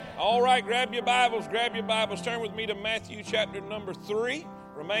All right, grab your Bibles, turn with me to Matthew chapter number 3.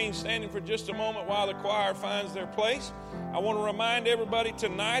 Remain standing for just a moment while the choir finds their place. I want to remind everybody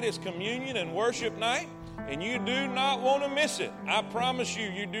tonight is communion and worship night, and you do not want to miss it. I promise you,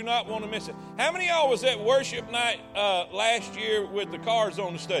 you do not want to miss it. How many of y'all was at worship night last year with the cars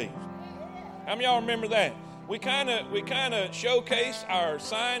on the stage? How many of y'all remember that? We kind of showcase our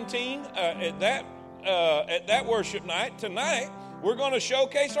sign team at that worship night. Tonight, we're going to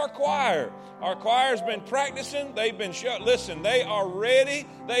showcase our choir. Our choir's been practicing. They've been listen, they are ready.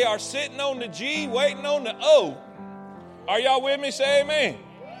 They are sitting on the G, waiting on the O. Are y'all with me? Say amen.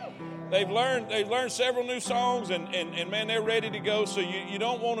 They've learned several new songs, and man, they're ready to go. So you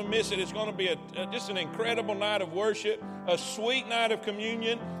don't want to miss it. It's going to be just an incredible night of worship, a sweet night of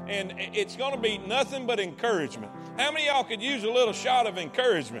communion, and it's going to be nothing but encouragement. How many of y'all could use a little shot of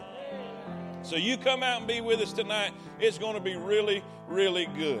encouragement? So you come out and be with us tonight. It's going to be really, really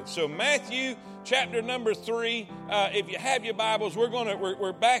good. So Matthew chapter number 3. If you have your Bibles,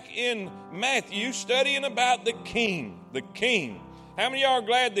 we're back in Matthew studying about the King. The King. How many of y'all are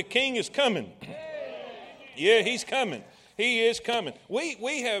glad the King is coming? Yeah, he's coming. He is coming.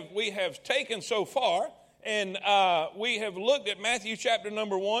 We have taken so far, and we have looked at Matthew chapter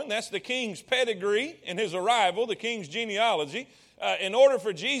number 1. That's the King's pedigree and his arrival, the King's genealogy. In order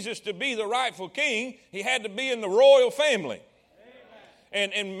for Jesus to be the rightful king, he had to be in the royal family.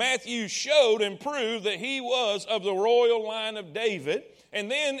 And Matthew showed and proved that he was of the royal line of David.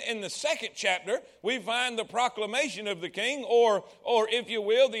 And then in the second chapter, we find the proclamation of the king, or if you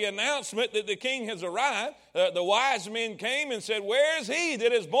will, the announcement that the king has arrived. The wise men came and said, "Where is he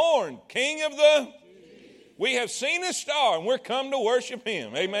that is born, King of the..." We have seen his star, and we're come to worship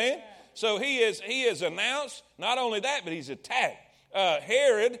him. Amen? So he is announced. Not only that, but he's attacked.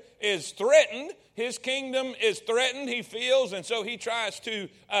 Herod is threatened. His kingdom is threatened, he feels, and so he tries to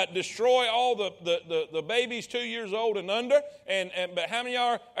destroy all the babies 2 years old and under. But how many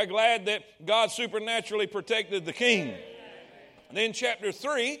are glad that God supernaturally protected the king? And then chapter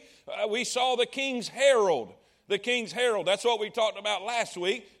 3, we saw the king's herald. The king's herald. That's what we talked about last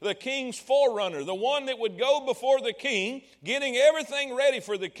week. The king's forerunner. The one that would go before the king, getting everything ready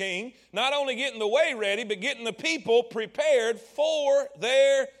for the king. Not only getting the way ready, but getting the people prepared for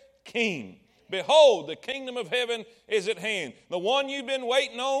their king. Behold, the kingdom of heaven is at hand. The one you've been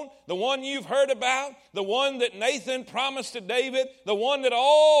waiting on, the one you've heard about, the one that Nathan promised to David, the one that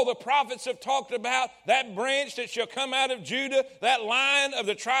all the prophets have talked about, that branch that shall come out of Judah, that line of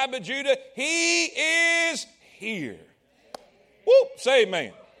the tribe of Judah, he is here. Whoop, say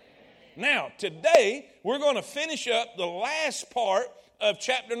amen. Now, today, we're going to finish up the last part of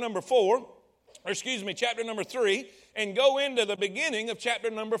chapter number 3, and go into the beginning of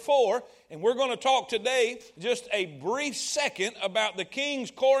chapter number 4. And we're going to talk today just a brief second about the king's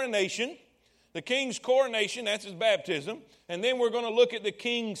coronation. The king's coronation, that's his baptism. And then we're going to look at the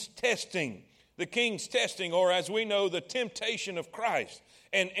king's testing. The king's testing, or as we know, the temptation of Christ.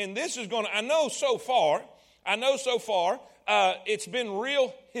 And this is going to, I know so far, it's been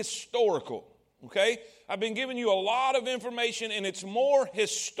real historical, okay? I've been giving you a lot of information, and it's more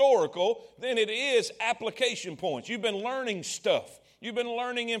historical than it is application points. You've been learning stuff. You've been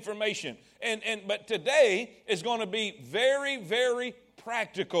learning information. But today is going to be very, very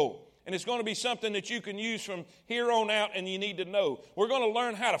practical, and it's going to be something that you can use from here on out, and you need to know. We're going to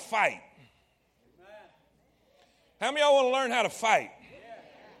learn how to fight. How many of y'all want to learn how to fight?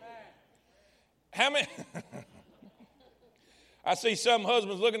 How many? I see some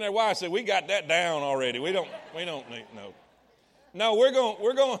husbands looking at their wives and say, "We got that down already. We don't need no." No, we're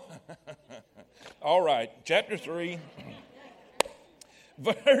going. All right, chapter 3,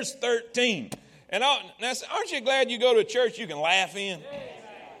 verse 13. And now, aren't you glad you go to a church you can laugh in?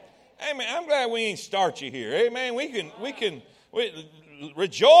 Amen. I'm glad we ain't start you here. Amen. We can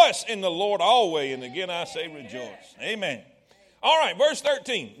rejoice in the Lord always. And again, I say rejoice. Amen. All right, verse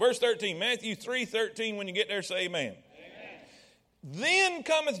 13. Matthew 3:13. When you get there, say amen. Then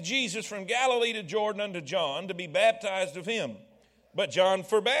cometh Jesus from Galilee to Jordan unto John to be baptized of him. But John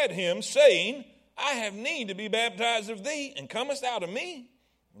forbade him, saying, I have need to be baptized of thee, and comest thou to me?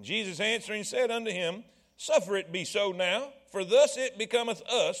 And Jesus answering said unto him, Suffer it be so now, for thus it becometh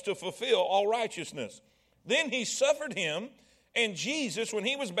us to fulfill all righteousness. Then he suffered him, and Jesus, when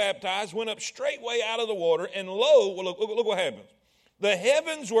he was baptized, went up straightway out of the water, and lo, look what happens. The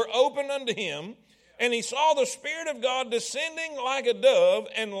heavens were opened unto him, and he saw the Spirit of God descending like a dove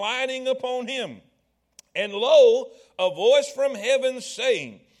and lighting upon him. And lo, a voice from heaven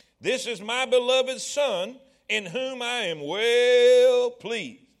saying, This is my beloved Son, in whom I am well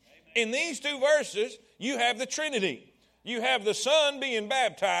pleased. In these two verses, you have the Trinity. you have the Son being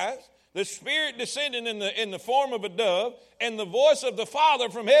baptized, the Spirit descending in the form of a dove, and the voice of the Father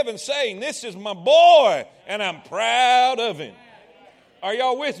from heaven saying, "This is my boy, and I'm proud of him." Are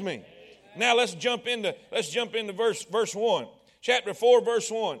y'all with me? Now let's jump into verse 1. Chapter 4, verse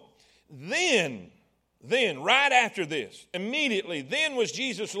 1. Then, right after this, immediately, then was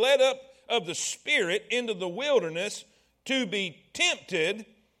Jesus led up of the Spirit into the wilderness to be tempted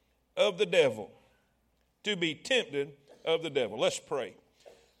of the devil. To be tempted of the devil. Let's pray.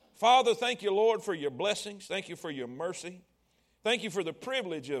 Father, thank you, Lord, for your blessings. Thank you for your mercy. Thank you for the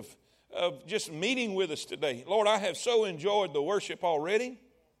privilege of just meeting with us today. Lord, I have so enjoyed the worship already.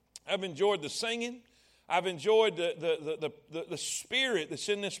 I've enjoyed the singing. I've enjoyed the spirit that's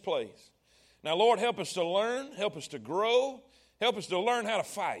in this place. Now, Lord, help us to learn. Help us to grow. Help us to learn how to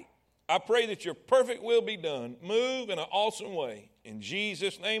fight. I pray that your perfect will be done. Move in an awesome way. In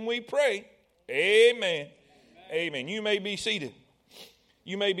Jesus' name we pray. Amen. Amen. You may be seated.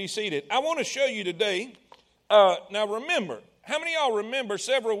 You may be seated. I want to show you today. Now remember, how many of y'all remember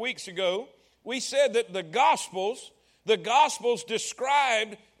several weeks ago we said that the Gospels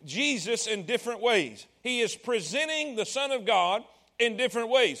described Jesus in different ways. He is presenting the Son of God in different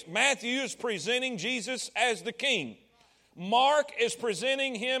ways. Matthew is presenting Jesus as the King. Mark is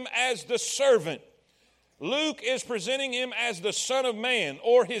presenting him as the servant. Luke is presenting him as the Son of Man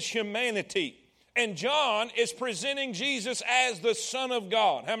or his humanity. And John is presenting Jesus as the Son of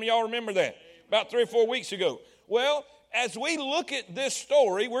God. How many of y'all remember that? About 3 or 4 weeks ago. Well, as we look at this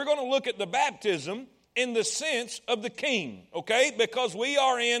story, we're going to look at the baptism in the sense of the King, okay? Because we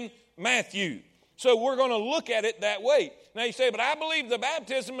are in Matthew. So we're going to look at it that way. Now you say, but I believe the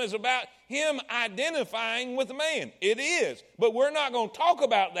baptism is about him identifying with man. It is. But we're not going to talk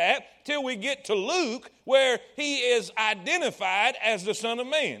about that till we get to Luke, where he is identified as the Son of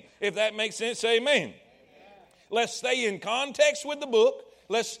Man. If that makes sense, say amen. Amen. Let's stay in context with the book.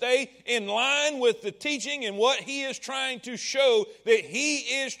 Let's stay in line with the teaching and what he is trying to show that he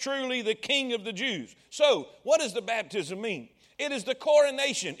is truly the King of the Jews. So, what does the baptism mean? It is the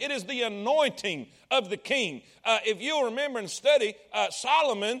coronation. It is the anointing of the king. If you'll remember and study,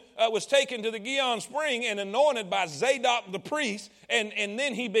 Solomon was taken to the Gihon Spring and anointed by Zadok the priest, and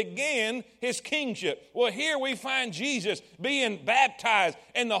then he began his kingship. Well, here we find Jesus being baptized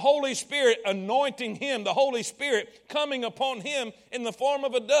and the Holy Spirit anointing him, the Holy Spirit coming upon him in the form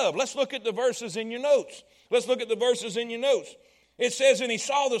of a dove. Let's look at the verses in your notes. Let's look at the verses in your notes. It says, and he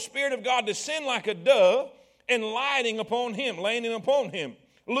saw the Spirit of God descend like a dove and landing upon him.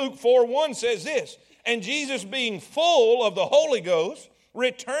 Luke 4:1 says this, and Jesus, being full of the Holy Ghost,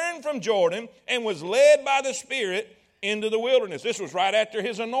 returned from Jordan and was led by the Spirit into the wilderness. This was right after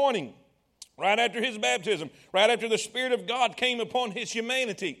his anointing, right after his baptism, right after the Spirit of God came upon his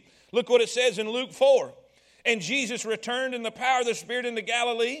humanity. Look what it says in Luke 4. And Jesus returned in the power of the Spirit into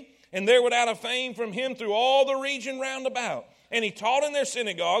Galilee, and there went out a fame from him through all the region round about. And he taught in their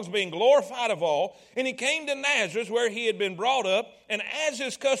synagogues, being glorified of all. And he came to Nazareth, where he had been brought up. And as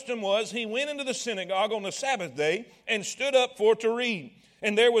his custom was, he went into the synagogue on the Sabbath day and stood up for to read.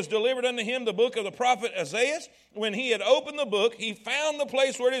 And there was delivered unto him the book of the prophet Isaiah. When he had opened the book, he found the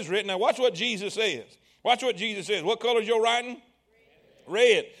place where it is written. Now watch what Jesus says. Watch what Jesus says. What color is your writing?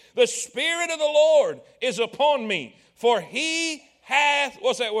 Red. The Spirit of the Lord is upon me, for he hath,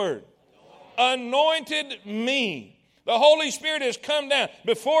 what's that word? Anointed me. The Holy Spirit has come down.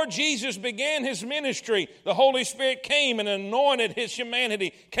 Before Jesus began his ministry, the Holy Spirit came and anointed his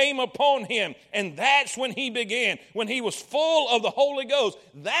humanity, came upon him. And that's when he began. When he was full of the Holy Ghost,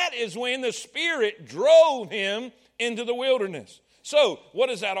 that is when the Spirit drove him into the wilderness. So, what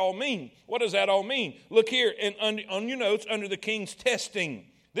does that all mean? What does that all mean? Look here on your notes under the king's testing.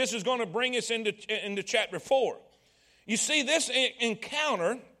 This is going to bring us into chapter 4. You see, this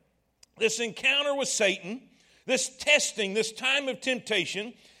encounter with Satan, this testing, this time of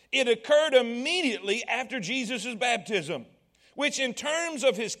temptation, it occurred immediately after Jesus' baptism, which in terms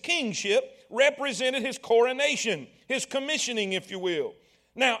of his kingship represented his coronation, his commissioning, if you will.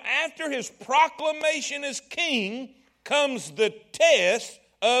 Now, after his proclamation as king comes the test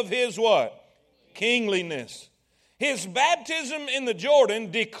of his what? Kingliness. His baptism in the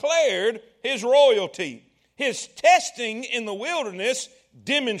Jordan declared his royalty. His testing in the wilderness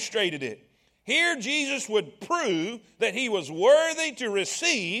demonstrated it. Here Jesus would prove that he was worthy to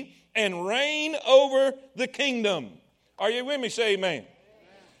receive and reign over the kingdom. Are you with me? Say amen.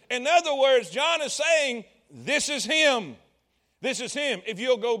 In other words, John is saying, this is him. This is him. If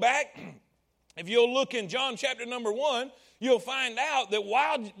you'll go back If you'll look in John chapter number 1, you'll find out that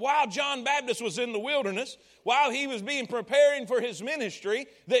while John Baptist was in the wilderness, while he was preparing for his ministry,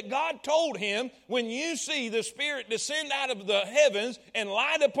 that God told him, when you see the Spirit descend out of the heavens and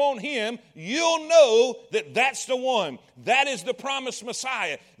light upon him, you'll know that that's the one. That is the promised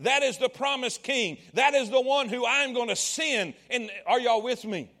Messiah. That is the promised King. That is the one who I'm going to send. And are y'all with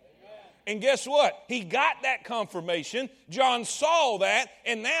me? And guess what? He got that confirmation. John saw that,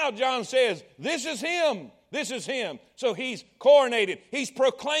 and now John says, this is him. This is him. So he's coronated. He's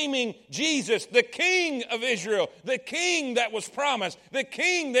proclaiming Jesus, the King of Israel, the King that was promised, the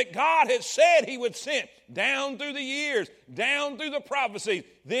King that God had said he would send down through the years, down through the prophecies.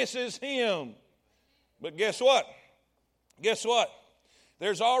 This is him. But guess what? Guess what?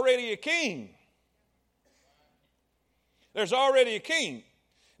 There's already a king. There's already a king.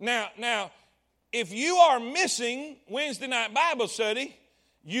 Now, if you are missing Wednesday night Bible study,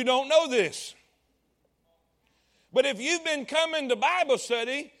 you don't know this. But if you've been coming to Bible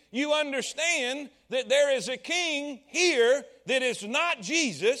study, you understand that there is a king here that is not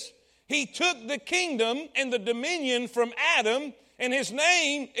Jesus. He took the kingdom and the dominion from Adam, and his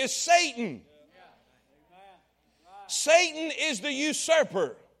name is Satan. Satan is the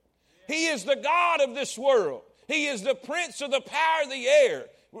usurper. He is the god of this world. He is the prince of the power of the air.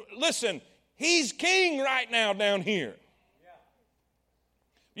 Listen, he's king right now down here.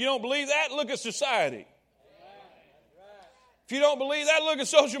 If you don't believe that, look at society. If you don't believe that, look at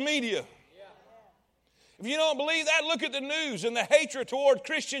social media. If you don't believe that, look at the news and the hatred toward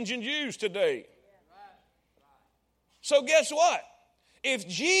Christians and Jews today. So guess what? If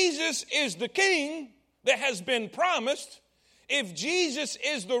Jesus is the king that has been promised, if Jesus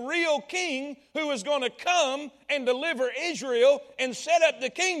is the real king who is going to come and deliver Israel and set up the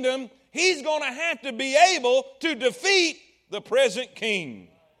kingdom, he's going to have to be able to defeat the present king.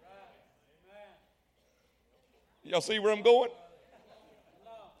 Y'all see where I'm going?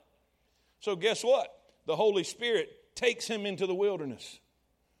 So guess what? The Holy Spirit takes him into the wilderness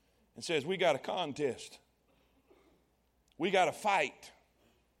and says, we got a contest. We got to fight.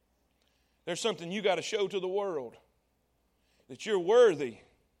 There's something you got to show to the world. That you're worthy.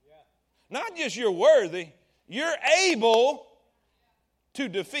 Not just you're worthy, you're able to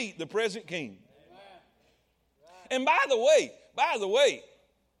defeat the present king. And by the way,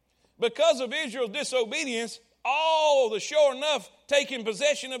 because of Israel's disobedience, all the sure enough taking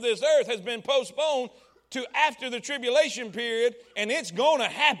possession of this earth has been postponed to after the tribulation period, and it's going to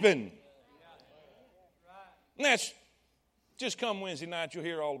happen. And that's just come Wednesday night, you'll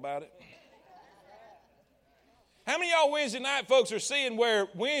hear all about it. How many of y'all Wednesday night folks are seeing where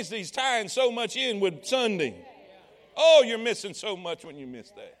Wednesday's tying so much in with Sunday? Oh, you're missing so much when you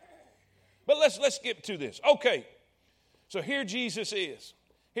miss that. But let's get to this. Okay, so here Jesus is.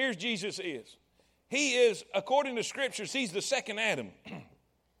 Here's Jesus is. He is, according to Scriptures, he's the second Adam.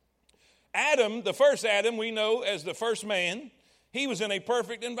 Adam, the first Adam, we know as the first man, he was in a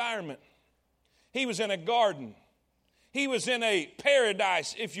perfect environment. He was in a garden. He was in a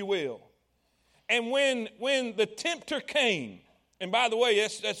paradise, if you will. And when the tempter came, and by the way,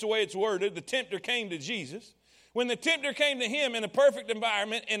 that's the way it's worded, the tempter came to Jesus. When the tempter came to him in a perfect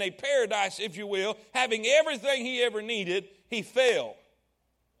environment, in a paradise, if you will, having everything he ever needed, he fell.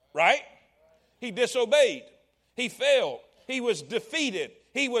 Right? He disobeyed. He failed. He was defeated.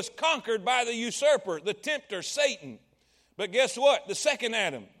 He was conquered by the usurper, the tempter, Satan. But guess what? The second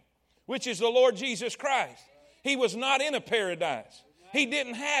Adam, which is the Lord Jesus Christ, he was not in a paradise. He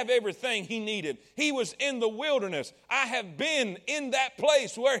didn't have everything he needed. He was in the wilderness. I have been in that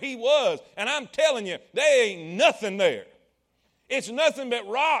place where he was, and I'm telling you, there ain't nothing there. It's nothing but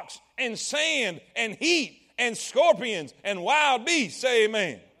rocks and sand and heat and scorpions and wild beasts. Say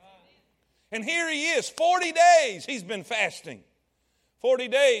amen. And here he is, 40 days he's been fasting. 40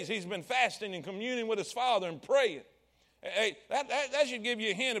 days he's been fasting and communing with his Father and praying. Hey, that should give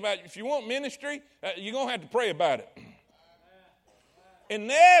you a hint about if you want ministry, you're going to have to pray about it. And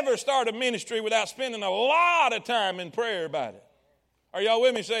never start a ministry without spending a lot of time in prayer about it. Are y'all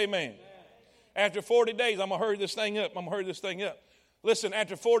with me? Say amen. After 40 days, I'm going to hurry this thing up. Listen,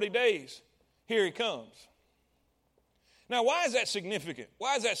 after 40 days, here he comes. Now, why is that significant?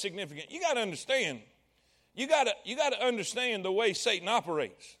 You got to understand. You got to understand the way Satan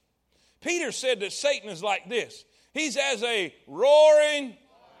operates. Peter said that Satan is like this. He's as a roaring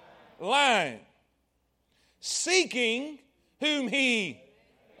lion, seeking whom he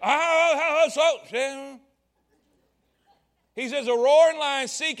he's as a roaring lion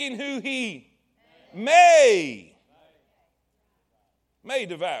seeking who he may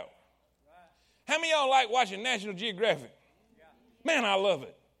devour. How many of y'all like watching National Geographic? Man, I love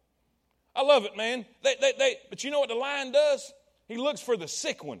it. I love it, man. But you know what the lion does? He looks for the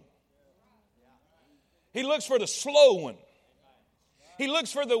sick one. He looks for the slow one. He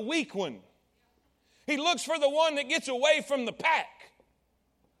looks for the weak one. He looks for the one that gets away from the pack.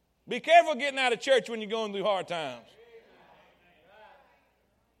 Be careful getting out of church when you're going through hard times.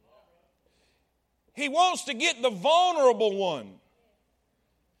 He wants to get the vulnerable one.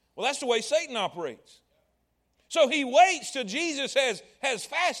 Well, that's the way Satan operates. So he waits till Jesus has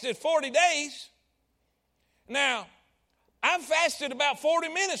fasted 40 days. Now, I've fasted about 40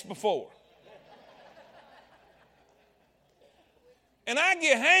 minutes before. And I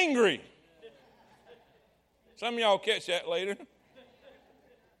get hangry. Some of y'all catch that later.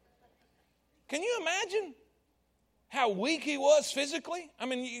 Can you imagine how weak he was physically? I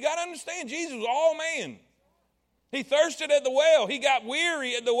mean, you got to understand, Jesus was all man. He thirsted at the well. He got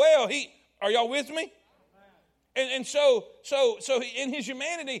weary at the well. Are y'all with me? And so in his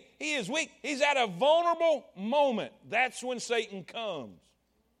humanity, he is weak. He's at a vulnerable moment. That's when Satan comes.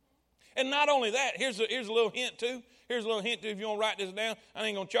 And not only that, here's a little hint too. Here's a little hint too. If you want to write this down, I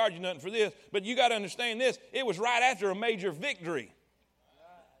ain't going to charge you nothing for this. But you got to understand this. It was right after a major victory.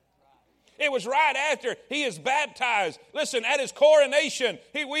 It was right after he is baptized. Listen, at his coronation,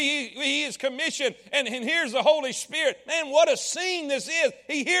 he is commissioned. And here's the Holy Spirit. Man, what a scene this is.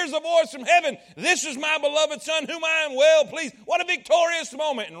 He hears a voice from heaven. This is my beloved Son, whom I am well pleased. What a victorious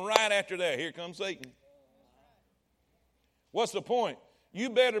moment. And right after that, here comes Satan. What's the point? You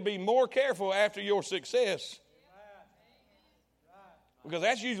better be more careful after your success. Because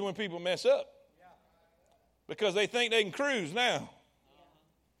that's usually when people mess up. Because they think they can cruise now.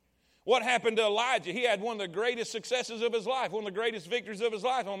 What happened to Elijah? He had one of the greatest successes of his life, one of the greatest victories of his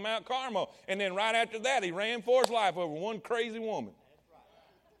life on Mount Carmel. And then right after that, he ran for his life over one crazy woman.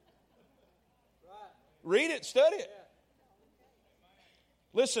 Read it, study it.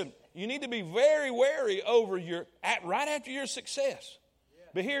 Listen, you need to be very wary over right after your success.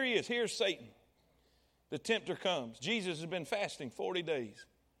 But here he is. Here's Satan. The tempter comes. Jesus has been fasting 40 days.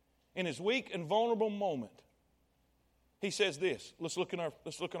 In his weak and vulnerable moment, he says this. Let's look in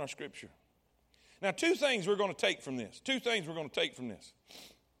our scripture. Now, two things we're going to take from this.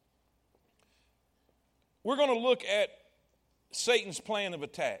 We're going to look at Satan's plan of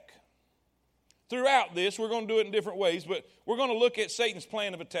attack. Throughout this, we're going to do it in different ways, but we're going to look at Satan's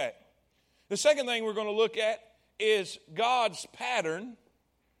plan of attack. The second thing we're going to look at is God's pattern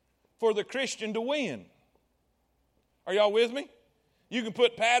for the Christian to win. Are y'all with me? You can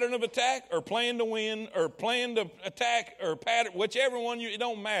put pattern of attack or plan to win or plan to attack or pattern, whichever one, it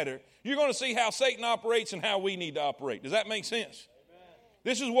don't matter. You're going to see how Satan operates and how we need to operate. Does that make sense? Amen.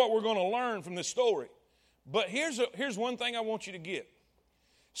 This is what we're going to learn from this story. But here's one thing I want you to get.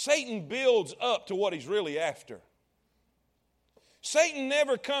 Satan builds up to what he's really after. Satan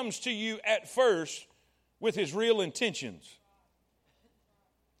never comes to you at first with his real intentions.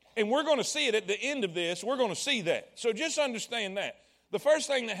 And we're going to see it at the end of this. We're going to see that. So just understand that. The first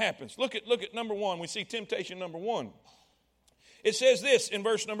thing that happens, look at number 1. We see temptation number 1. It says this in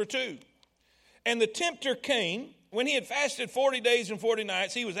verse number 2. And the tempter came, when he had fasted 40 days and 40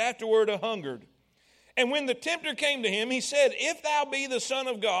 nights, he was afterward a-hungered. And when the tempter came to him, he said, If thou be the Son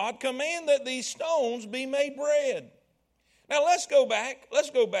of God, command that these stones be made bread. Now let's go back. Let's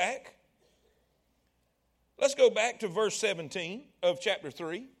go back to verse 17 of chapter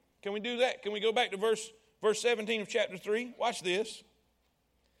 3. Can we do that? Can we go back to verse 17 of chapter 3? Watch this.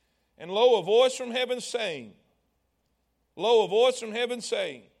 And lo, a voice from heaven saying,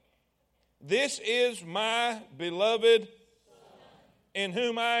 This is my beloved in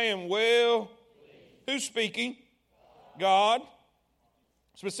whom I am well. Who's speaking? God.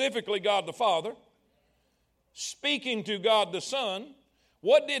 Specifically God the Father. Speaking to God the Son.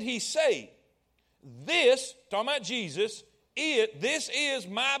 What did he say? This, talking about Jesus, this is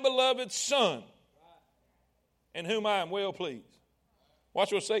my beloved Son in whom I am well pleased.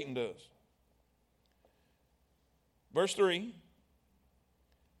 Watch what Satan does. Verse 3.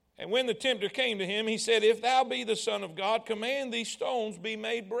 And when the tempter came to him, he said, If thou be the Son of God, command these stones be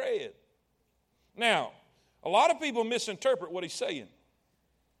made bread. Now, a lot of people misinterpret what he's saying.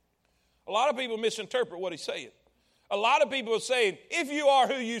 A lot of people are saying, if you are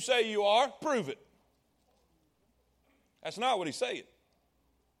who you say you are, prove it. That's not what he's saying.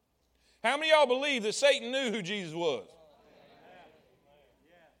 How many of y'all believe that Satan knew who Jesus was?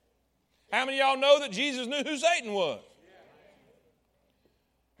 How many of y'all know that Jesus knew who Satan was?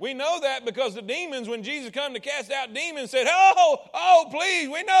 We know that because the demons, when Jesus come to cast out demons, said, Oh, please,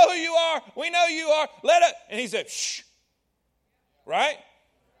 we know who you are. We know you are. And he said, shh. Right?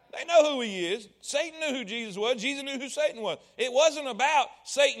 They know who he is. Satan knew who Jesus was. Jesus knew who Satan was. It wasn't about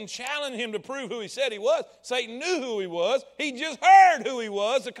Satan challenging him to prove who he said he was. Satan knew who he was. He just heard who he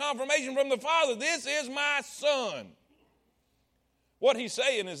was, the confirmation from the Father. This is my son. What he's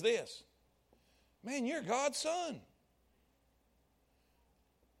saying is this. Man, you're God's son.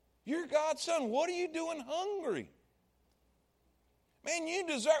 You're God's son. What are you doing hungry? Man, you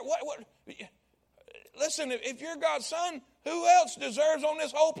deserve... What? Listen, if you're God's son, who else deserves on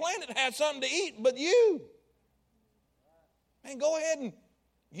this whole planet to have something to eat but you? Man, go ahead and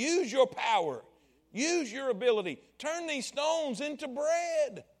use your power. Use your ability. Turn these stones into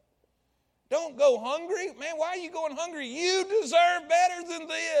bread. Don't go hungry. Man, why are you going hungry? You deserve better than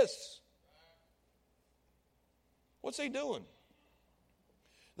this. What's he doing?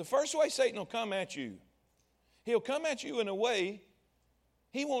 The first way Satan will come at you, he'll come at you in a way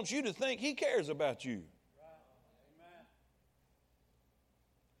he wants you to think he cares about you.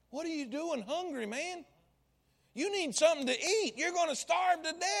 What are you doing hungry, man? You need something to eat. You're going to starve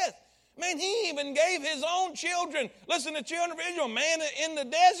to death. Man, he even gave his own children. Listen, the children of Israel, manna in the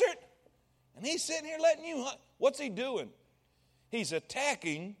desert. And he's sitting here letting you... What's he doing? He's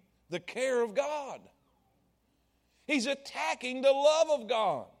attacking the care of God. He's attacking the love of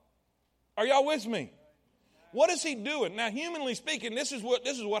God. Are y'all with me? What is he doing? Now, humanly speaking, this is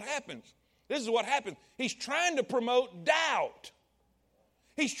what happens. This is what happens. He's trying to promote doubt.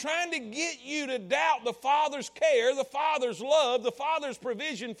 He's trying to get you to doubt the Father's care, the Father's love, the Father's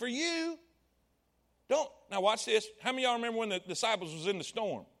provision for you. Now watch this. How many of y'all remember when the disciples was in the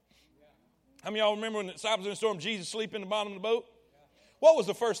storm? How many of y'all remember when the disciples were in the storm, Jesus sleep in the bottom of the boat? What was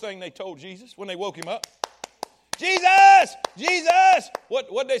the first thing they told Jesus when they woke him up? Jesus! Jesus!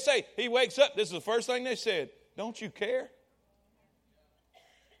 What'd they say? He wakes up. This is the first thing they said. Don't you care?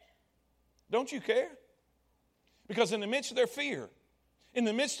 Don't you care? Because in the midst of their fear, in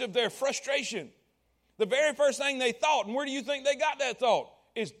the midst of their frustration, the very first thing they thought, and where do you think they got that thought,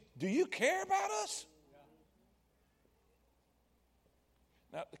 is, do you care about us?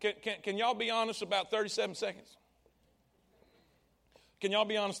 Now, can y'all be honest about 37 seconds? Can y'all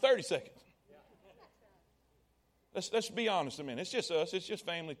be honest 30 seconds? Let's be honest a minute. It's just us. It's just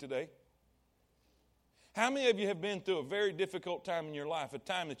family today. How many of you have been through a very difficult time in your life, a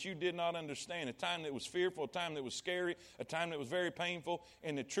time that you did not understand, a time that was fearful, a time that was scary, a time that was very painful,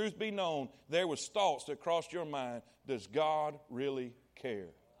 and the truth be known, there was thoughts that crossed your mind, does God really care?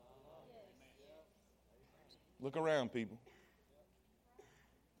 Look around, people.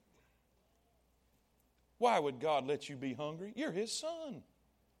 Why would God let you be hungry? You're his son.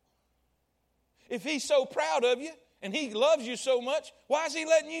 If he's so proud of you and he loves you so much, why is he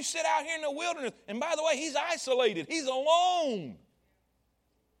letting you sit out here in the wilderness? And by the way, he's isolated. He's alone.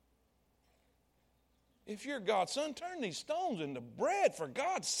 If you're God's son, turn these stones into bread for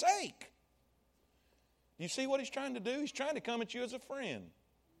God's sake. You see what he's trying to do? He's trying to come at you as a friend.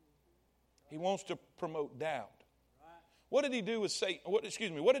 He wants to promote doubt. What did he do with What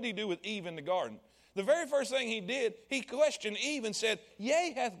did he do with Eve in the garden? The very first thing he did, he questioned Eve and said,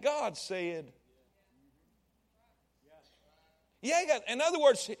 "Yea, hath God said." Yea, God. In other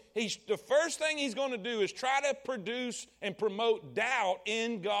words, the first thing he's going to do is try to produce and promote doubt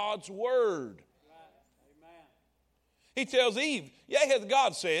in God's word. Amen. He tells Eve, "Yea, hath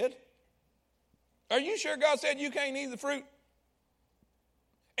God said." Are you sure God said you can't eat the fruit?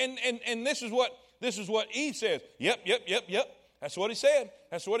 And this is what Eve says. Yep. That's what he said.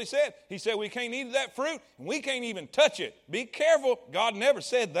 That's what he said. He said we can't eat that fruit and we can't even touch it. Be careful. God never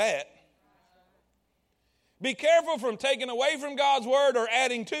said that. Be careful from taking away from God's word or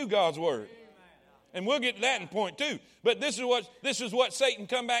adding to God's word. And we'll get to that in point two. But this is what Satan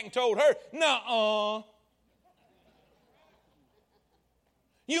come back and told her. Nuh-uh.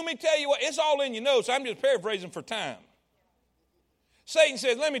 You may tell you what, it's all in your notes. I'm just paraphrasing for time. Satan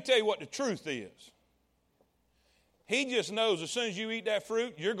says, let me tell you what the truth is. He just knows as soon as you eat that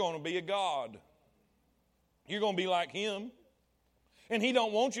fruit, you're going to be a god. You're going to be like him. And he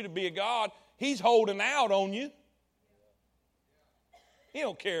don't want you to be a god. He's holding out on you. He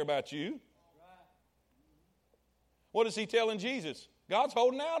don't care about you. What is he telling Jesus? God's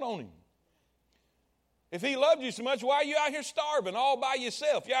holding out on him. If he loved you so much, why are you out here starving all by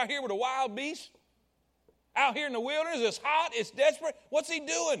yourself? You out here with a wild beast? Out here in the wilderness, it's hot, it's desperate. What's he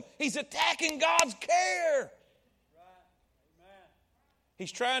doing? He's attacking God's care.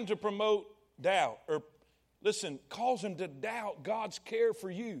 He's trying to promote doubt, or cause him to doubt God's care for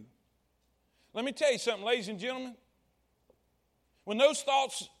you. Let me tell you something, ladies and gentlemen. When those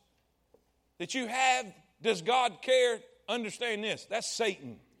thoughts that you have, does God care? Understand this, that's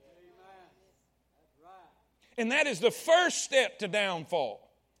Satan. And that is the first step to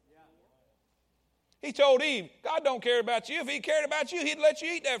downfall. He told Eve, God don't care about you. If he cared about you, he'd let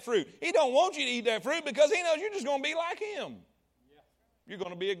you eat that fruit. He don't want you to eat that fruit because he knows you're just going to be like him. You're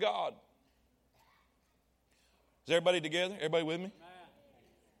going to be a God. Is everybody together? Everybody with me?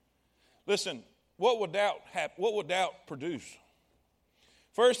 Listen, what would doubt produce?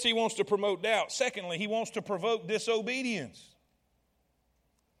 First, he wants to promote doubt. Secondly, he wants to provoke disobedience.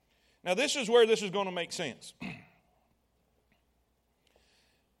 Now, this is where this is going to make sense.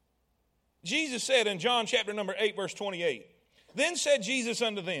 Jesus said in John chapter number 8, verse 28, Then said Jesus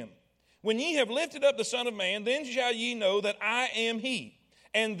unto them, When ye have lifted up the Son of Man, then shall ye know that I am he.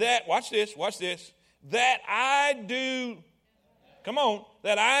 And that, watch this, that I do, come on,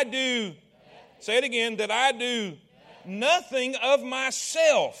 that I do, say it again, that I do nothing of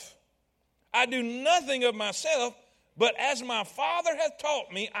myself. I do nothing of myself, but as my Father hath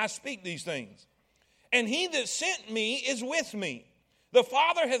taught me, I speak these things. And he that sent me is with me. The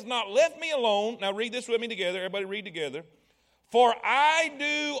Father has not left me alone. Now read this with me together. Everybody read together. For I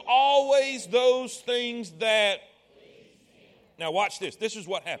do always those things that... Now watch this. This is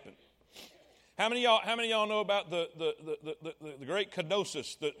what happened. How many of y'all know about the great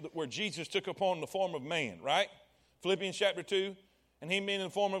kenosis, where Jesus took upon the form of man, right? Philippians chapter 2. And he being in the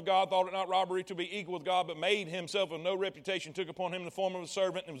form of God, thought it not robbery to be equal with God, but made himself of no reputation, took upon him the form of a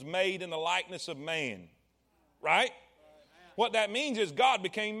servant, and was made in the likeness of man. Right? What that means is God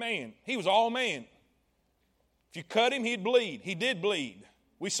became man. He was all man. If you cut him, he'd bleed. He did bleed.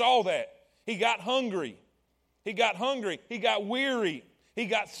 We saw that. He got hungry. He got weary. He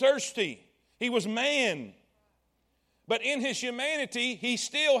got thirsty. He was man. But in his humanity, he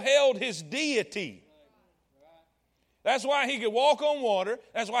still held his deity. That's why he could walk on water.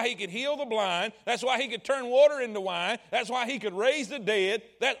 That's why he could heal the blind. That's why he could turn water into wine. That's why he could raise the dead.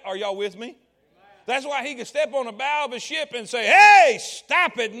 Are y'all with me? That's why he could step on the bow of a ship and say, hey,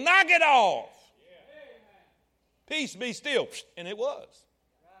 stop it, knock it off. Peace, be still. And it was.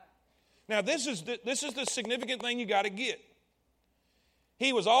 Now, this is the significant thing you got to get.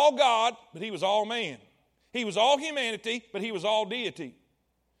 He was all God, but he was all man. He was all humanity, but he was all deity.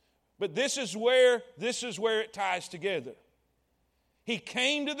 But this is where it ties together. He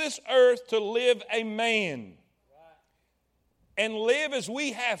came to this earth to live a man. And live as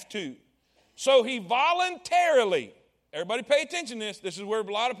we have to. So he voluntarily, everybody pay attention to this. This is where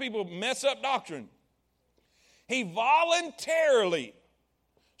a lot of people mess up doctrine. He voluntarily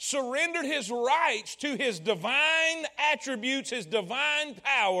surrendered his rights to his divine attributes, his divine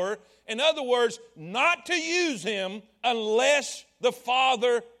power. In other words, not to use him unless the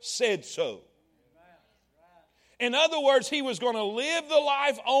Father said so. In other words, he was going to live the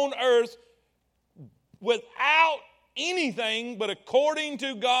life on earth without anything but according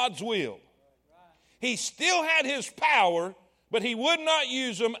to God's will. He still had his power, but he would not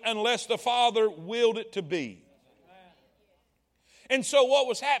use them unless the Father willed it to be. And so what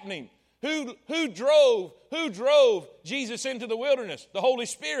was happening? Who drove Jesus into the wilderness? The Holy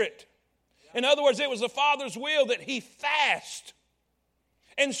Spirit. In other words, it was the Father's will that he fast.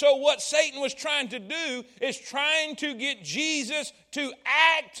 And so what Satan was trying to do is trying to get Jesus to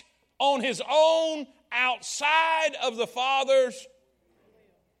act on his own outside of the Father's.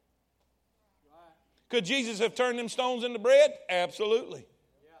 Could Jesus have turned them stones into bread? Absolutely.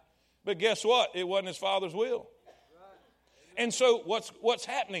 But guess what? It wasn't his Father's will. And so what's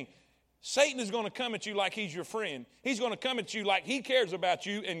happening? Satan is going to come at you like he's your friend. He's going to come at you like he cares about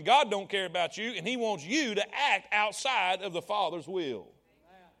you, and God don't care about you, and he wants you to act outside of the Father's will.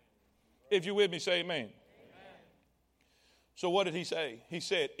 If you're with me, say amen. So what did he say? He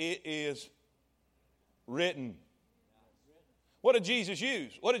said, it is written. What did Jesus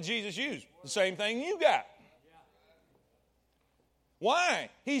use? What did Jesus use? The same thing you got. Why?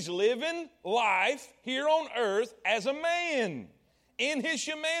 He's living life here on earth as a man in his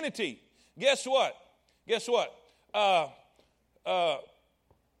humanity. Guess what?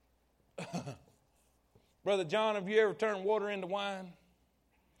 Brother John, have you ever turned water into wine?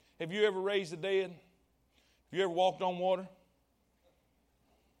 Have you ever raised the dead? Have you ever walked on water?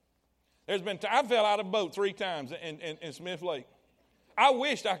 I fell out of a boat 3 times in Smith Lake. I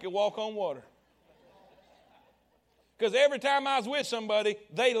wished I could walk on water. Because every time I was with somebody,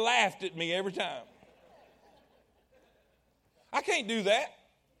 they laughed at me every time. I can't do that.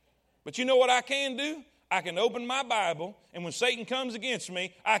 But you know what I can do? I can open my Bible, and when Satan comes against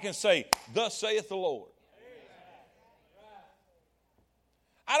me, I can say, thus saith the Lord.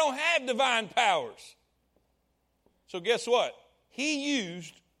 I don't have divine powers. So guess what? He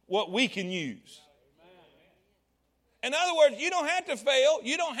used what we can use. In other words, you don't have to fail.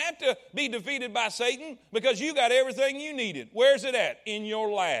 You don't have to be defeated by Satan because you got everything you needed. Where's it at? In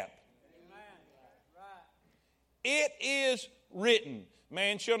your lap. It is written,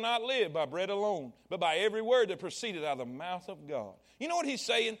 man shall not live by bread alone, but by every word that proceeded out of the mouth of God. You know what he's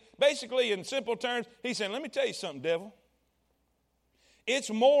saying? Basically, in simple terms, he's saying, let me tell you something, devil.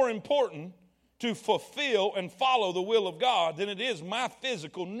 It's more important to fulfill and follow the will of God than it is my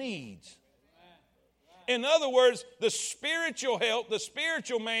physical needs. In other words, the spiritual health, the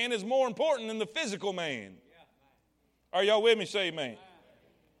spiritual man is more important than the physical man. Are y'all with me? Say amen.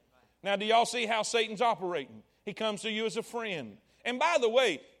 Now, do y'all see how Satan's operating? He comes to you as a friend. And by the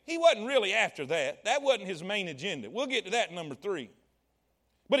way, he wasn't really after that. That wasn't his main agenda. We'll get to that in number 3.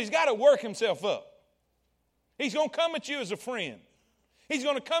 But he's got to work himself up. He's going to come at you as a friend. He's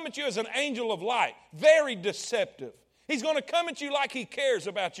going to come at you as an angel of light, very deceptive. He's going to come at you like he cares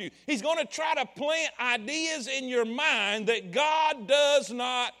about you. He's going to try to plant ideas in your mind that God does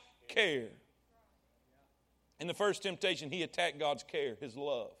not care. In the first temptation, he attacked God's care, his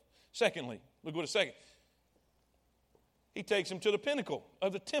love. Secondly, look what a second. He takes him to the pinnacle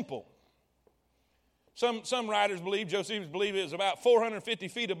of the temple. Some writers believe, Josephus believe it was about 450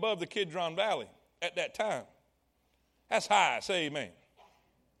 feet above the Kidron Valley at that time. That's high, say amen.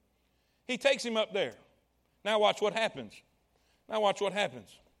 He takes him up there. Now watch what happens.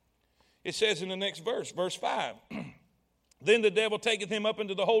 It says in the next verse, verse 5, Then the devil taketh him up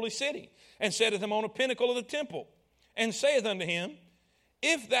into the holy city, and setteth him on a pinnacle of the temple, and saith unto him,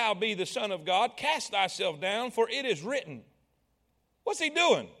 If thou be the Son of God, cast thyself down, for it is written. What's he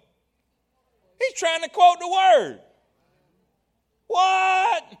doing? He's trying to quote the word.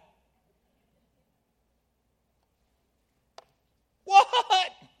 What?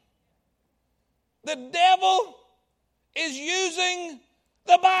 The devil is using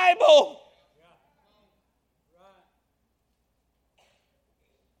the Bible.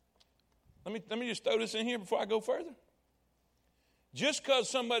 Let me just throw this in here before I go further. Just because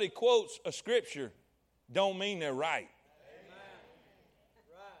somebody quotes a scripture don't mean they're right.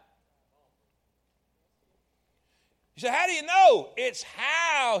 You say, how do you know? It's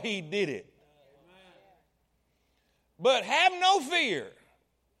how he did it. But have no fear.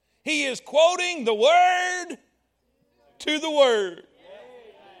 He is quoting the word to the word.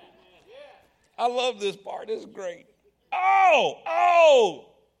 I love this part. This is great.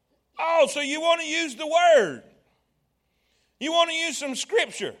 So you want to use the word. You want to use some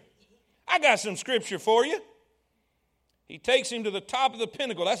scripture. I got some scripture for you. He takes him to the top of the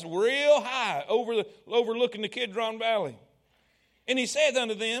pinnacle. That's real high, overlooking the Kidron Valley. And he saith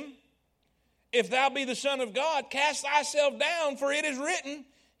unto them, If thou be the Son of God, cast thyself down, for it is written,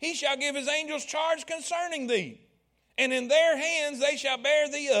 He shall give his angels charge concerning thee. And in their hands they shall bear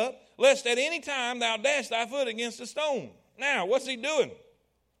thee up, lest at any time thou dash thy foot against a stone. Now, what's he doing?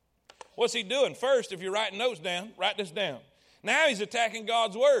 First, if you're writing notes down, write this down. Now he's attacking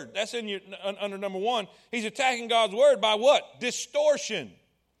God's word. That's under number 1. He's attacking God's word by what? Distortion.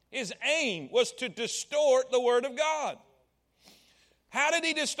 His aim was to distort the word of God. How did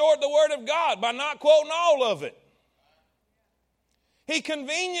he distort the word of God? By not quoting all of it. He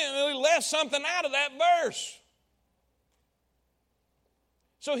conveniently left something out of that verse.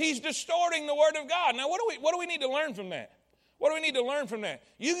 So he's distorting the word of God. Now, what do we need to learn from that?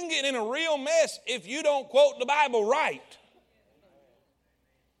 You can get in a real mess if you don't quote the Bible right.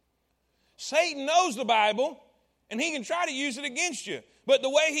 Satan knows the Bible, and he can try to use it against you. But the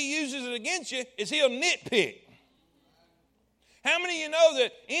way he uses it against you is he'll nitpick. How many of you know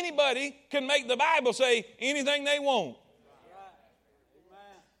that anybody can make the Bible say anything they want?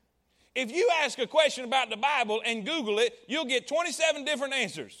 If you ask a question about the Bible and Google it, you'll get 27 different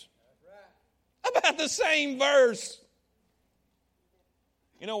answers about the same verse.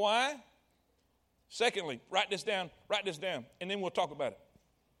 You know why? Secondly, write this down, and then we'll talk about it.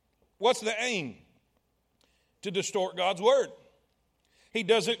 What's the aim? To distort God's word.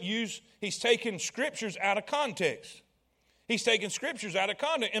 He's taking scriptures out of context. And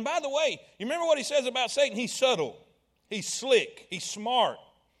by the way, you remember what he says about Satan? He's subtle. He's slick. He's smart.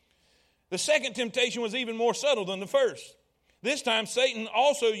 The second temptation was even more subtle than the first. This time, Satan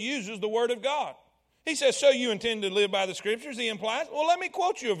also uses the word of God. He says, so you intend to live by the scriptures, he implies. Well, let me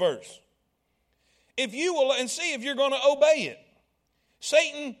quote you a verse. If you will, and see if you're going to obey it.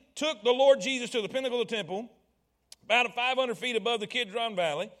 Satan took the Lord Jesus to the pinnacle of the temple, about 500 feet above the Kidron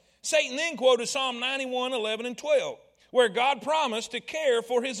Valley. Satan then quoted Psalm 91, 11, and 12, where God promised to care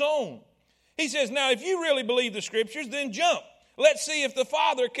for his own. He says, now, if you really believe the scriptures, then jump. Let's see if the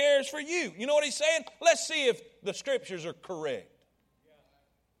Father cares for you. You know what he's saying? Let's see if the scriptures are correct.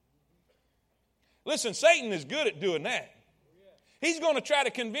 Listen, Satan is good at doing that. He's going to try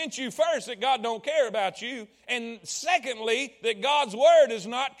to convince you first that God don't care about you, and secondly, that God's word is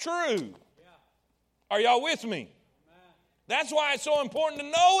not true. Are y'all with me? That's why it's so important to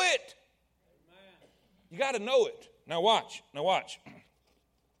know it. You got to know it. Now watch.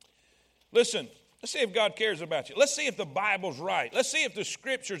 Listen, let's see if God cares about you. Let's see if the Bible's right. Let's see if the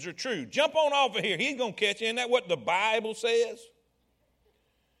Scriptures are true. Jump on off of here. He's going to catch you. Isn't that what the Bible says?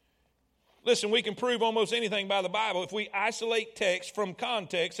 Listen, we can prove almost anything by the Bible if we isolate text from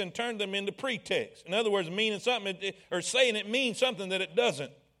context and turn them into pretext. In other words, meaning something or saying it means something that it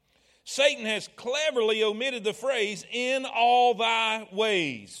doesn't. Satan has cleverly omitted the phrase, in all thy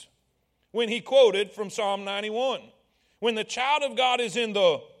ways, when he quoted from Psalm 91. When the child of God is in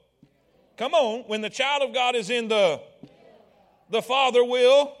the, when the child of God is in the Father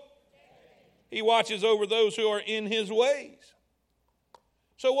will, he watches over those who are in his ways.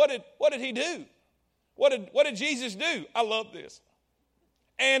 So what did he do? What did Jesus do? I love this.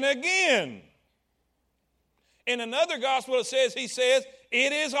 And again, in another gospel it says, he says,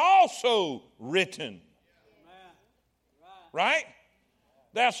 it is also written. Right?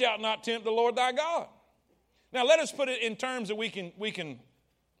 Thou shalt not tempt the Lord thy God. Now let us put it in terms that we can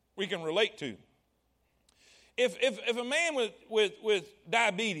relate to. If a man with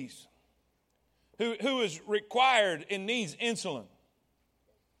diabetes who is required and needs insulin,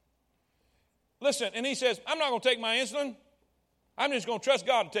 listen, and he says, I'm not going to take my insulin. I'm just going to trust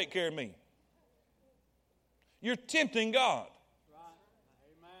God to take care of me. You're tempting God.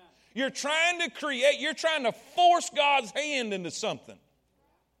 You're trying to force God's hand into something.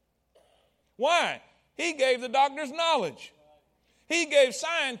 Why? He gave the doctors knowledge. He gave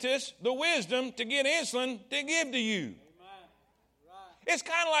scientists the wisdom to get insulin to give to you. It's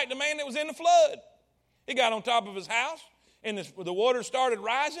kind of like the man that was in the flood. He got on top of his house, and the water started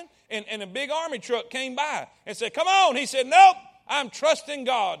rising, and a big army truck came by and said, come on. He said, nope, I'm trusting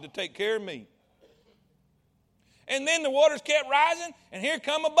God to take care of me. And then the waters kept rising, and here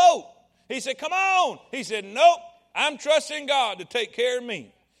come a boat. He said, come on. He said, nope, I'm trusting God to take care of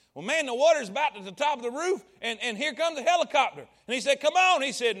me. Well, man, the water's about to the top of the roof, and here comes a helicopter. And he said, come on.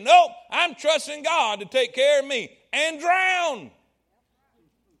 He said, nope, I'm trusting God to take care of me. And drown.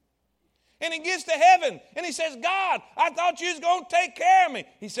 And he gets to heaven, and he says, God, I thought you was going to take care of me.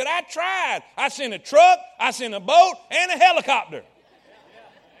 He said, I tried. I sent a truck, I sent a boat, and a helicopter.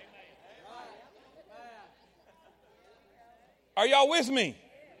 Are y'all with me?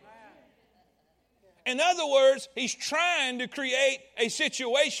 In other words, he's trying to create a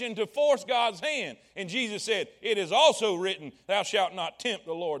situation to force God's hand. And Jesus said, it is also written, thou shalt not tempt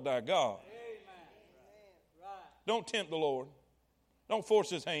the Lord thy God. Don't tempt the Lord. Don't force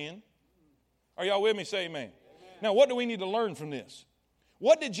his hand. Are y'all with me? Say amen. Now, what do we need to learn from this?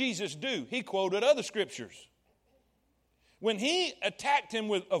 What did Jesus do? He quoted other scriptures. When he attacked him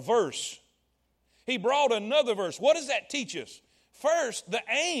with a verse, he brought another verse. What does that teach us? First, the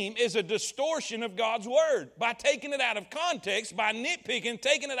aim is a distortion of God's word by taking it out of context, by nitpicking,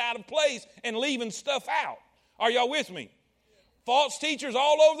 taking it out of place, and leaving stuff out. Are y'all with me? False teachers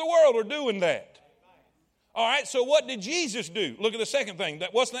all over the world are doing that. All right, so what did Jesus do? Look at the second thing.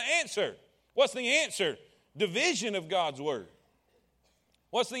 What's the answer? What's the answer? Division of God's word.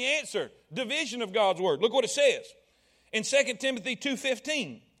 What's the answer? Division of God's word. Look what it says in 2 Timothy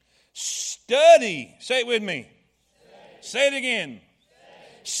 2:15. Study. Say it with me. Say it again.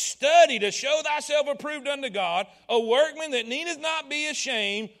 Study to show thyself approved unto God, a workman that needeth not be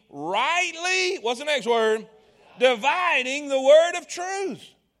ashamed, rightly, what's the next word? Dividing the word of truth.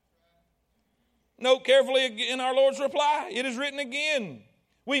 Note carefully in our Lord's reply. It is written again.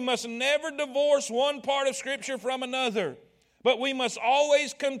 We must never divorce one part of Scripture from another, but we must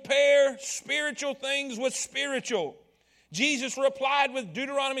always compare spiritual things with spiritual. Jesus replied with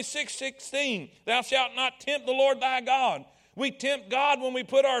Deuteronomy 6:16, thou shalt not tempt the Lord thy God. We tempt God when we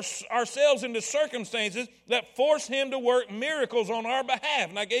put ourselves into circumstances that force him to work miracles on our behalf.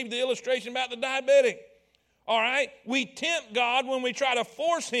 And I gave you the illustration about the diabetic. All right? We tempt God when we try to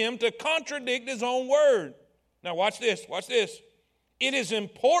force him to contradict his own word. Now watch this. Watch this. It is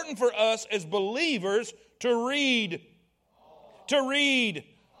important for us as believers to read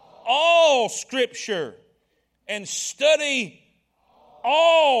all Scripture and study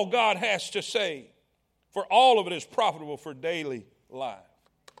all God has to say, for all of it is profitable for daily life.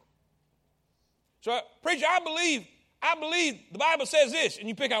 So, preacher, I believe the Bible says this, and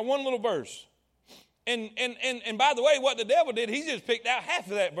you pick out one little verse. And by the way, what the devil did, he just picked out half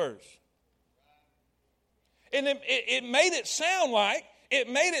of that verse. And it made it sound like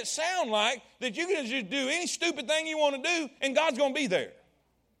that you can just do any stupid thing you want to do, and God's going to be there.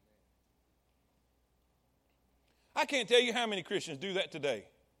 I can't tell you how many Christians do that today.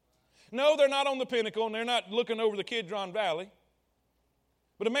 No, they're not on the pinnacle, and they're not looking over the Kidron Valley.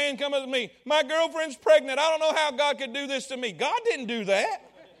 But a man comes up to me, my girlfriend's pregnant. I don't know how God could do this to me. God didn't do that.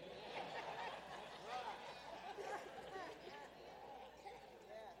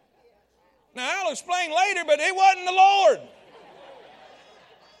 Now, I'll explain later, but it wasn't the Lord.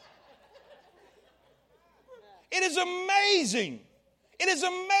 It is amazing. It is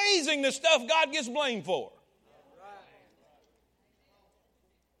amazing the stuff God gets blamed for.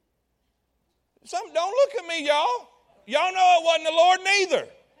 Don't look at me, y'all. Y'all know it wasn't the Lord neither.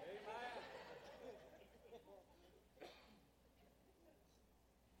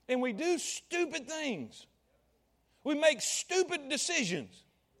 And we do stupid things. We make stupid decisions.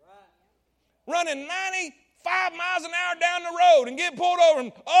 Running 95 miles an hour down the road and get pulled over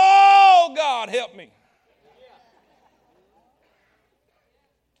and, oh, God, help me.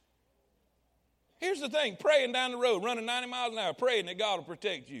 Here's the thing, praying down the road, running 90 miles an hour, praying that God will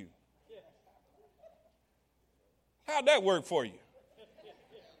protect you. How'd that work for you?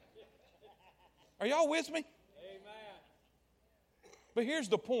 Are y'all with me? Amen. But here's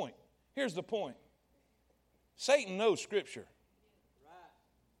the point. Here's the point. Satan knows Scripture.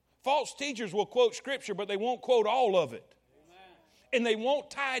 False teachers will quote Scripture, but they won't quote all of it. Amen. And they won't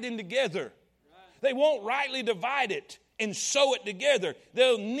tie it in together. Right. They won't rightly divide it and sew it together.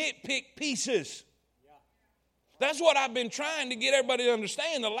 They'll nitpick pieces. Yeah. That's what I've been trying to get everybody to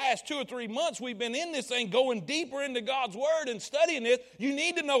understand. The last 2 or 3 months we've been in this thing, going deeper into God's Word and studying it. You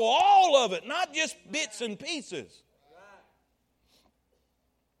need to know all of it, not just bits and pieces.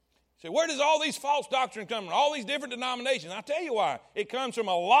 So where does all these false doctrines come from? All these different denominations. I'll tell you why. It comes from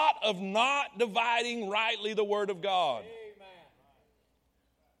a lot of not dividing rightly the Word of God. Amen.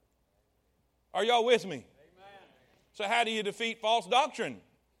 Are y'all with me? Amen. So how do you defeat false doctrine?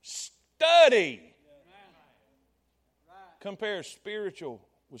 Study. Compare spiritual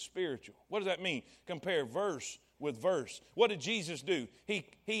with spiritual. What does that mean? Compare verse with verse. What did Jesus do?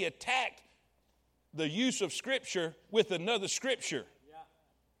 He attacked the use of Scripture with another Scripture.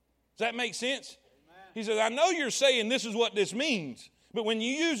 Does that make sense? Amen. He says, I know you're saying this is what this means, but when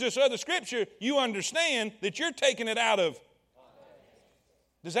you use this other Scripture, you understand that you're taking it out of.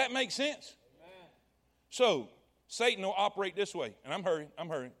 Does that make sense? Amen. So, Satan will operate this way, and I'm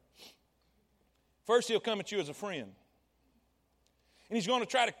hurrying. First, he'll come at you as a friend. And he's going to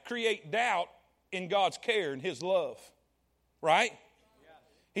try to create doubt in God's care and His love. Right? Yeah.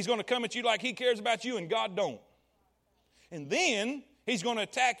 He's going to come at you like He cares about you and God don't. And then he's going to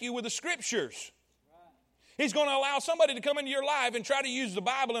attack you with the Scriptures. He's going to allow somebody to come into your life and try to use the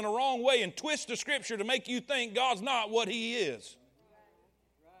Bible in a wrong way and twist the Scripture to make you think God's not what He is.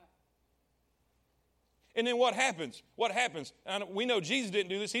 And then what happens? What happens? And we know Jesus didn't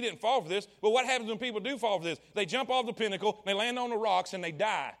do this. He didn't fall for this. But what happens when people do fall for this? They jump off the pinnacle, they land on the rocks, and they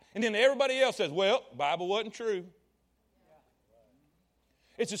die. And then everybody else says, well, the Bible wasn't true.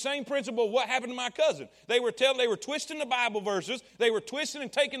 It's the same principle of what happened to my cousin. They were twisting the Bible verses. They were twisting and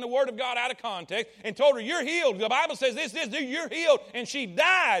taking the Word of God out of context and told her, you're healed. The Bible says this, you're healed. And she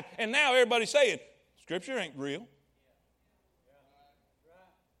died. And now everybody's saying, Scripture ain't real.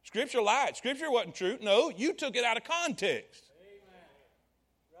 Scripture lied. Scripture wasn't true. No, you took it out of context.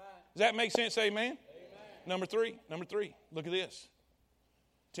 Does that make sense? Amen? Number three. Look at this.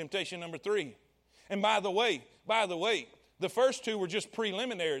 Temptation number 3. And by the way, the first 2 were just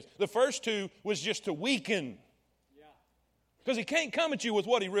preliminaries. The first 2 was just to weaken. Because he can't come at you with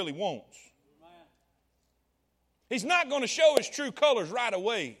what he really wants. He's not going to show his true colors right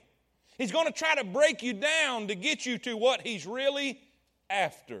away. He's going to try to break you down to get you to what he's really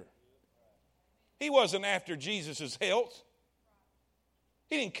after. He wasn't after Jesus' health.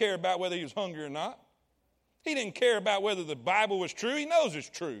 He didn't care about whether he was hungry or not. He didn't care about whether the Bible was true. He knows it's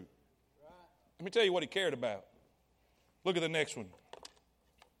true. Let me tell you what he cared about. Look at the next one.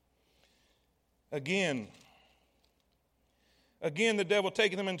 Again, the devil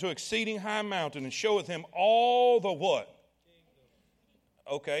taketh him into exceeding high mountain and showeth him all the what?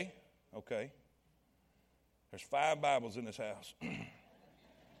 Okay. There's 5 Bibles in this house.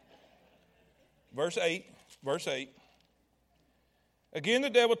 Verse 8. Again, the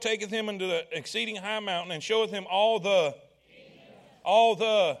devil taketh him into the exceeding high mountain and showeth him all the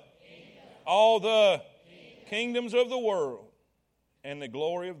kingdoms of the world and the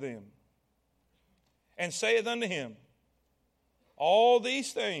glory of them, and saith unto him, all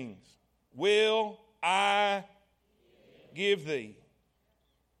these things will I give thee,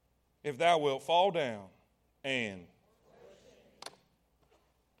 if thou wilt fall down and.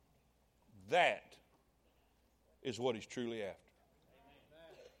 That is what he's truly after.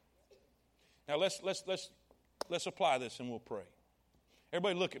 Now let's apply this and we'll pray.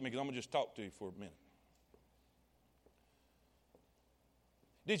 Everybody look at me because I'm going to just talk to you for a minute.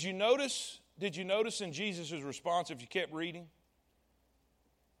 Did you notice in Jesus' response if you kept reading?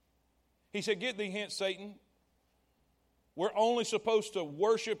 He said, "Get thee hence, Satan. We're only supposed to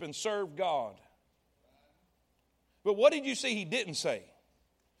worship and serve God." But what did you see he didn't say?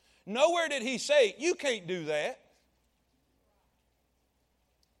 Nowhere did he say, "You can't do that."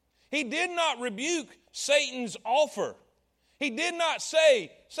 He did not rebuke Satan's offer. He did not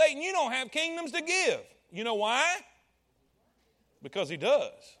say, "Satan, you don't have kingdoms to give." You know why? Because he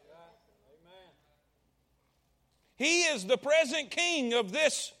does. He is the present king of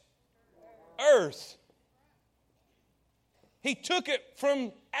this earth. He took it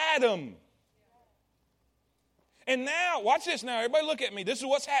from Adam. And now, watch this now. Everybody look at me. This is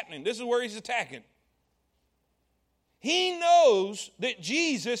what's happening. This is where he's attacking. He knows that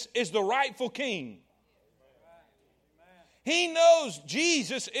Jesus is the rightful king. He knows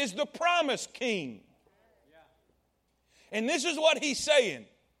Jesus is the promised king. And this is what he's saying.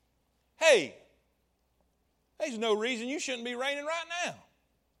 Hey, there's no reason you shouldn't be reigning right now.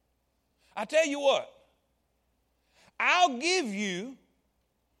 I tell you what, I'll give you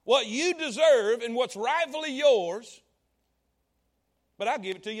what you deserve and what's rightfully yours, but I'll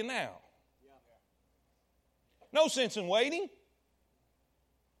give it to you now. No sense in waiting.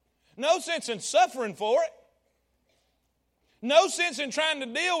 No sense in suffering for it. No sense in trying to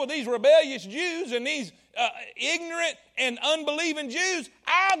deal with these rebellious Jews and these ignorant and unbelieving Jews.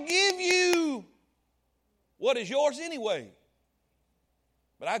 I'll give you what is yours anyway,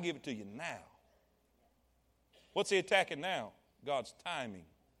 but I'll give it to you now. What's he attacking now? God's timing.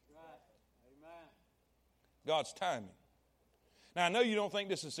 God's timing. Now, I know you don't think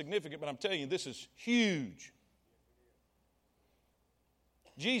this is significant, but I'm telling you, this is huge.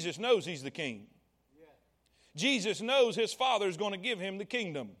 Jesus knows he's the king. Jesus knows his Father is going to give him the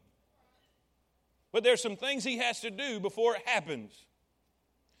kingdom. But there's some things he has to do before it happens.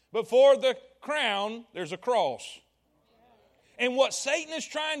 Before the crown, there's a cross. And what Satan is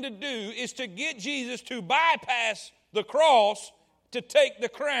trying to do is to get Jesus to bypass the cross to take the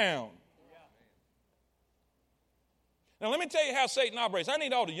crown. Now, let me tell you how Satan operates. I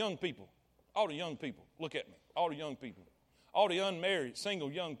need all the young people. All the young people. Look at me. All the young people. All the unmarried,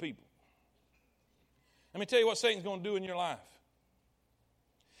 single young people. Let me tell you what Satan's going to do in your life.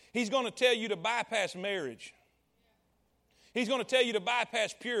 He's going to tell you to bypass marriage. He's going to tell you to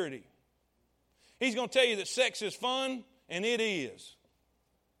bypass purity. He's going to tell you that sex is fun, and it is.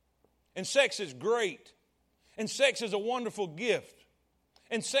 And sex is great. And sex is a wonderful gift.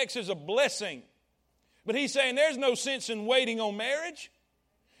 And sex is a blessing. But he's saying there's no sense in waiting on marriage.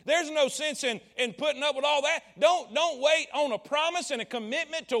 There's no sense in putting up with all that. Don't wait on a promise and a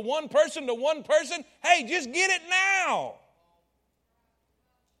commitment to one person. Hey, just get it now.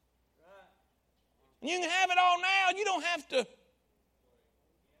 You can have it all now. You don't have to.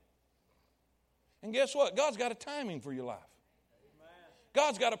 And guess what? God's got a timing for your life.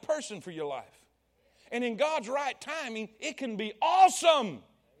 God's got a person for your life. And in God's right timing, it can be awesome.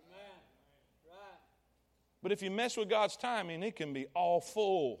 But if you mess with God's timing, it can be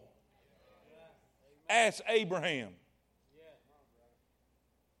awful. Ask Abraham.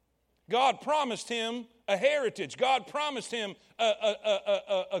 God promised him a heritage. God promised him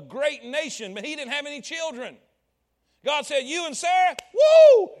a great nation, but he didn't have any children. God said, you and Sarah,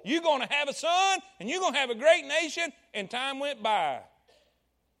 woo, you're going to have a son, and you're going to have a great nation, and time went by.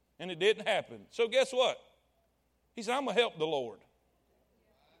 And it didn't happen. So guess what? He said, I'm going to help the Lord.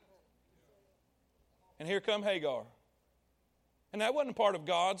 And here come Hagar. And that wasn't part of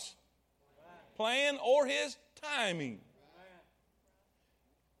God's plan or his timing.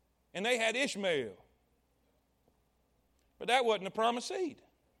 And they had Ishmael. But that wasn't the promised seed.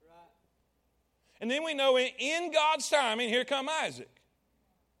 And then we know in God's timing, here come Isaac.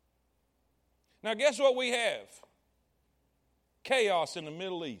 Now guess what we have? Chaos in the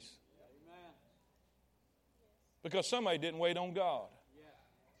Middle East. Because somebody didn't wait on God.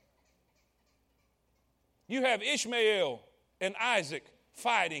 You have Ishmael and Isaac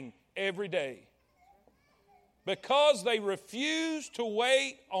fighting every day because they refuse to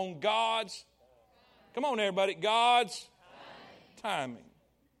wait on God's, come on everybody, God's timing.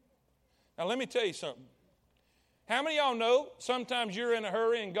 Now let me tell you something. How many of y'all know sometimes you're in a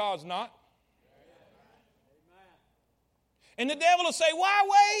hurry and God's not? And the devil will say, why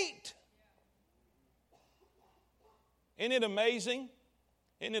wait? Isn't it amazing?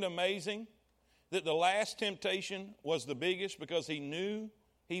 Isn't it amazing that the last temptation was the biggest because he knew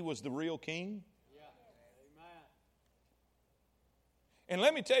he was the real king? Yeah. Amen. And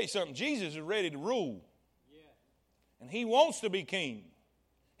let me tell you something. Jesus is ready to rule. Yeah. And he wants to be king.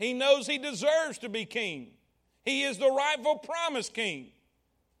 He knows he deserves to be king. He is the rightful promised king.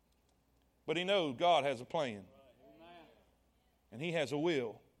 But he knows God has a plan. And he has a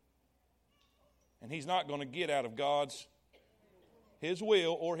will. And he's not going to get out of his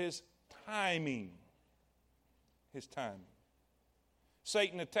will or his timing. His timing.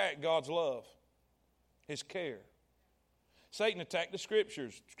 Satan attacked God's love, his care. Satan attacked the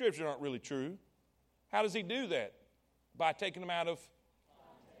Scriptures. Scriptures aren't really true. How does he do that? By taking them out of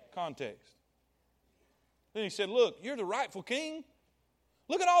context. Then he said, look, you're the rightful king.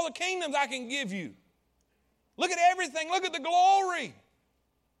 Look at all the kingdoms I can give you. Look at everything. Look at the glory.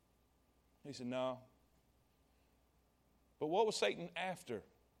 He said, no. But what was Satan after?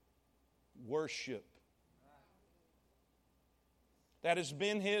 Worship. That has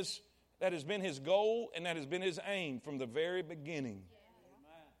been his goal, and that has been his aim from the very beginning.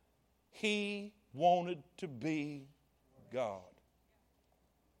 He wanted to be God.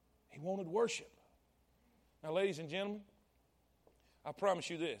 He wanted worship. Now, ladies and gentlemen, I promise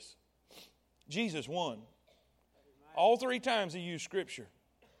you this. Jesus won. All 3 times he used Scripture.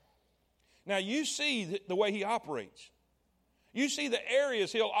 Now, you see the way he operates. You see the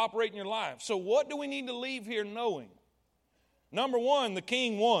areas he'll operate in your life. So what do we need to leave here knowing? Number 1, the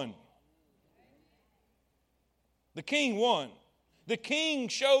king won. The king won. The king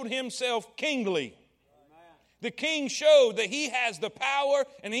showed himself kingly. The king showed that he has the power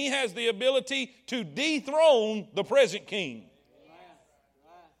and he has the ability to dethrone the present king.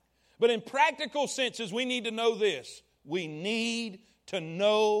 But in practical senses, we need to know this. We need to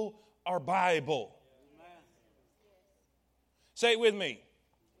know our Bible. Say it with me.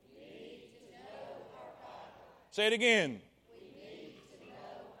 We need to know our Bible. Say it again. We need to know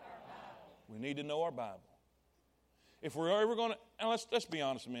our Bible. We need to know our Bible. If we're ever going to, and let's be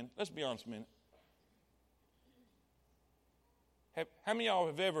honest a minute. Let's be honest a minute. How many of y'all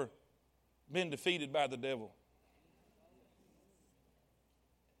have ever been defeated by the devil?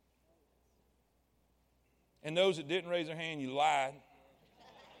 And those that didn't raise their hand, you lied.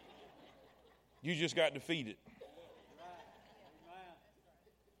 You just got defeated.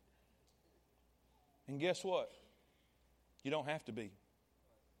 And guess what? You don't have to be.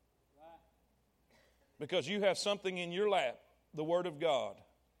 Because you have something in your lap, the Word of God,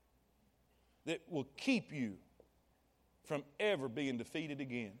 that will keep you from ever being defeated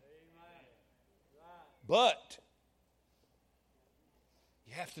again. But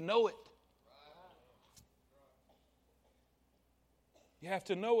you have to know it. You have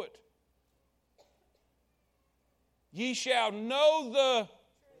to know it. Ye shall know the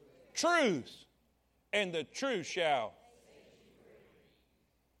truth, and the truth shall.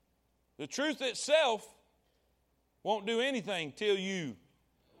 The truth itself won't do anything till you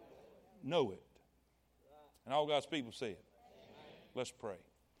know it. And all God's people say it. Let's pray.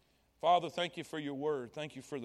 Father, thank you for your word. Thank you for the